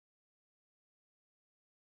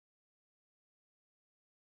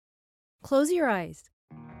Close your eyes.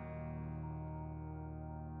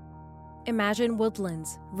 Imagine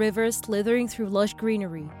woodlands, rivers slithering through lush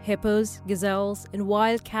greenery, hippos, gazelles, and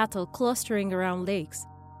wild cattle clustering around lakes,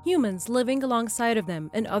 humans living alongside of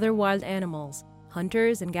them and other wild animals,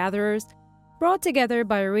 hunters and gatherers, brought together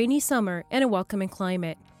by a rainy summer and a welcoming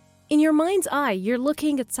climate. In your mind's eye, you're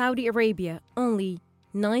looking at Saudi Arabia only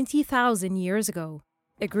 90,000 years ago.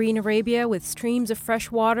 A green Arabia with streams of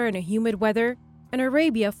fresh water and a humid weather, an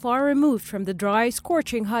Arabia far removed from the dry,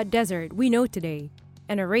 scorching hot desert we know today,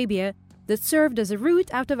 an Arabia that served as a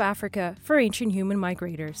route out of Africa for ancient human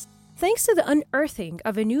migrators. Thanks to the unearthing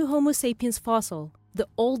of a new Homo sapiens fossil, the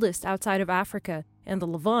oldest outside of Africa and the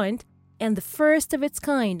Levant, and the first of its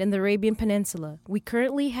kind in the Arabian Peninsula, we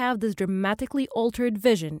currently have this dramatically altered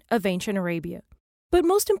vision of ancient Arabia. But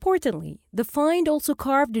most importantly, the find also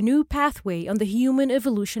carved a new pathway on the human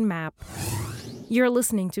evolution map. You're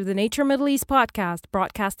listening to the Nature Middle East podcast,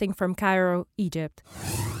 broadcasting from Cairo, Egypt.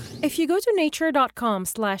 If you go to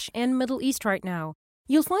nature.com/nMiddleEast right now,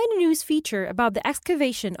 you'll find a news feature about the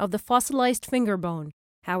excavation of the fossilized finger bone,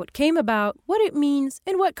 how it came about, what it means,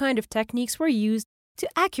 and what kind of techniques were used to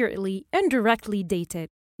accurately and directly date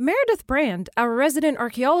it. Meredith Brand, our resident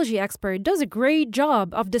archaeology expert, does a great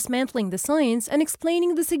job of dismantling the science and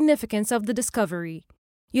explaining the significance of the discovery.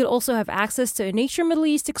 You'll also have access to a Nature Middle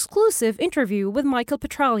East exclusive interview with Michael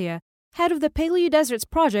Petralia, head of the Paleo Deserts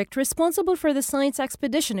project responsible for the science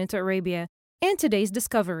expedition into Arabia and today's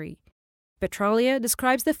discovery. Petralia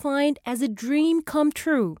describes the find as a dream come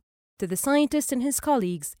true. To the scientist and his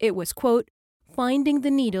colleagues, it was, quote, finding the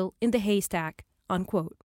needle in the haystack,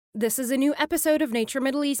 unquote. This is a new episode of Nature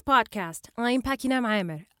Middle East podcast. I'm Pakinam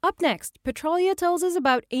Amer. Up next, Petralia tells us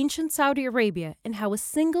about ancient Saudi Arabia and how a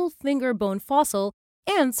single finger bone fossil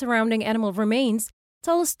and surrounding animal remains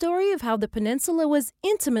tell a story of how the peninsula was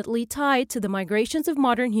intimately tied to the migrations of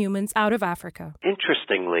modern humans out of Africa.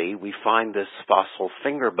 Interestingly, we find this fossil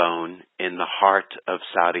finger bone in the heart of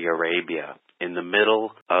Saudi Arabia, in the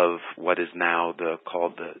middle of what is now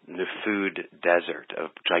called the Nufud Desert, a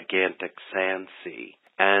gigantic sand sea.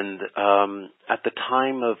 And at the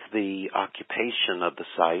time of the occupation of the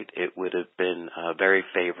site, it would have been a very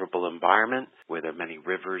favorable environment where there are many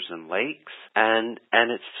rivers and lakes. And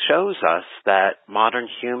it shows us that modern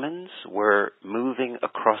humans were moving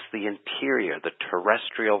across the interior, the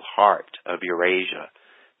terrestrial heart of Eurasia,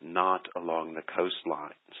 not along the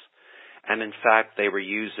coastlines. And in fact, they were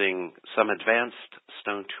using some advanced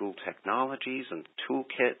stone tool technologies and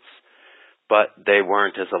toolkits, but they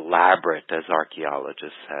weren't as elaborate as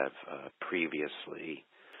archaeologists have previously.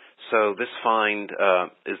 So this find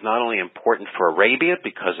is not only important for Arabia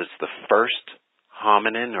because it's the first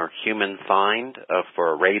hominin or human find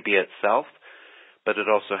for Arabia itself, but it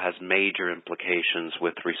also has major implications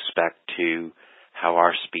with respect to how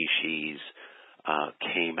our species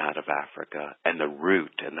came out of Africa and the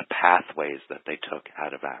route and the pathways that they took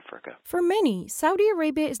out of Africa. For many, Saudi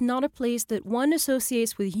Arabia is not a place that one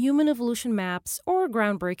associates with human evolution maps or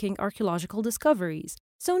groundbreaking archaeological discoveries.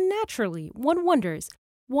 So naturally, one wonders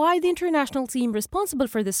why the international team responsible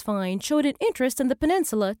for this find showed an interest in the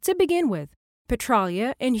peninsula to begin with.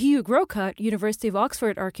 Petralia and Hugh Grocott, University of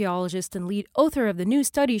Oxford archaeologist and lead author of the new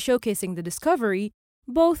study showcasing the discovery,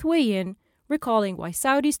 both weigh in, recalling why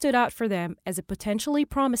Saudi stood out for them as a potentially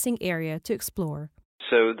promising area to explore.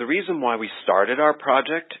 So the reason why we started our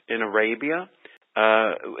project in Arabia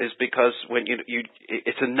is because when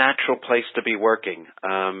it's a natural place to be working.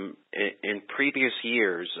 In previous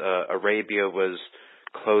years, Arabia was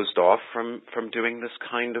closed off from doing this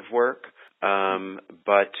kind of work.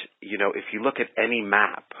 But if you look at any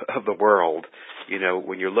map of the world,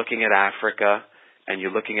 when you're looking at Africa and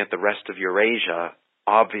you're looking at the rest of Eurasia,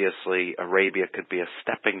 obviously Arabia could be a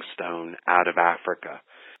stepping stone out of Africa.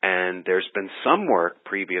 And there's been some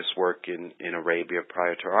previous work in Arabia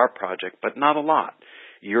prior to our project, but not a lot.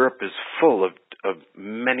 Europe is full of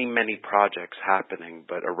many, many projects happening,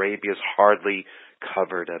 but Arabia is hardly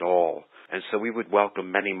covered at all. And so we would welcome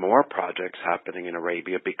many more projects happening in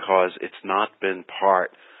Arabia because it's not been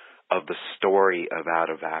part of the story of out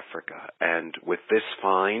of Africa. And with this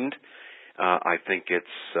find, I think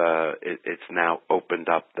it's now opened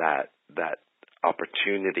up that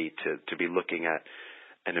opportunity to be looking at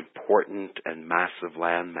an important and massive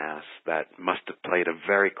landmass that must have played a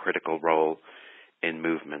very critical role in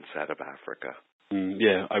movements out of Africa.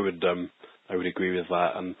 Yeah, I would agree with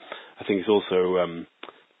that, and I think it's also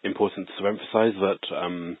important to emphasize that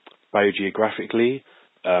biogeographically,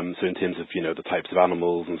 so in terms of the types of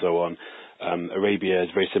animals and so on, Arabia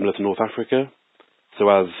is very similar to North Africa. So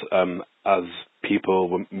as people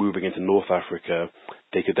were moving into North Africa,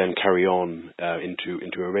 they could then carry on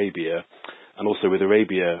into Arabia. And also with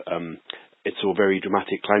Arabia, it saw very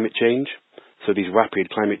dramatic climate change. So these rapid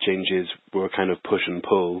climate changes were a kind of push and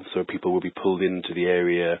pull. So people would be pulled into the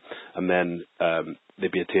area, and then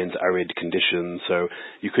they'd be attained to arid conditions. So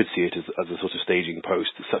you could see it as a sort of staging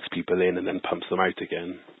post that sucks people in and then pumps them out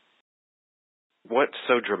again. What's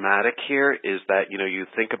so dramatic here is that, you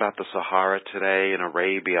think about the Sahara today in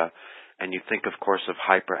Arabia, and you think, of course, of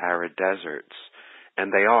hyper-arid deserts,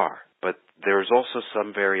 and they are. But there's also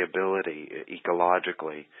some variability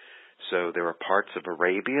ecologically. So there are parts of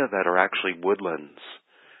Arabia that are actually woodlands,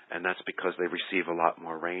 and that's because they receive a lot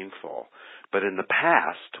more rainfall. But in the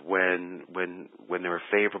past, when there were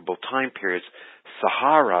favorable time periods,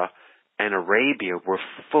 Sahara and Arabia were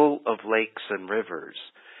full of lakes and rivers.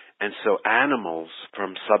 And so animals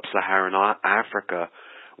from sub-Saharan Africa,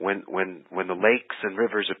 when the lakes and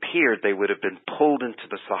rivers appeared, they would have been pulled into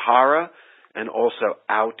the Sahara and also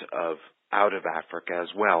out of Africa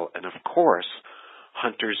as well. And of course,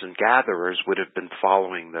 hunters and gatherers would have been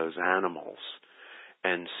following those animals.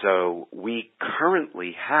 And so we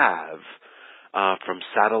currently have, from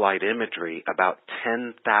satellite imagery, about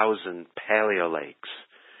 10,000 paleolakes,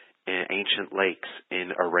 ancient lakes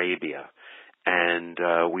in Arabia. And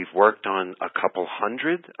we've worked on a couple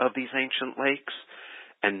hundred of these ancient lakes,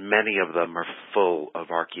 and many of them are full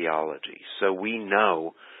of archaeology. So we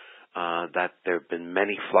know that there have been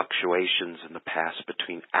many fluctuations in the past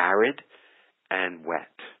between arid and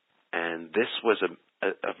wet. And this was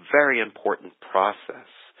a very important process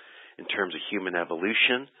in terms of human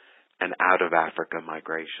evolution and out-of-Africa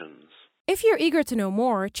migrations. If you're eager to know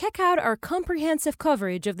more, check out our comprehensive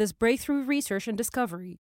coverage of this breakthrough research and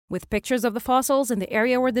discovery, with pictures of the fossils in the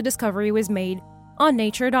area where the discovery was made on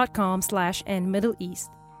nature.com/nmiddleeast.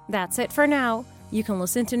 That's it for now. You can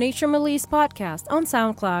listen to Nature Middle East podcast on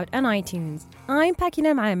SoundCloud and iTunes. I'm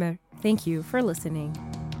Pakina Maimer. Thank you for listening.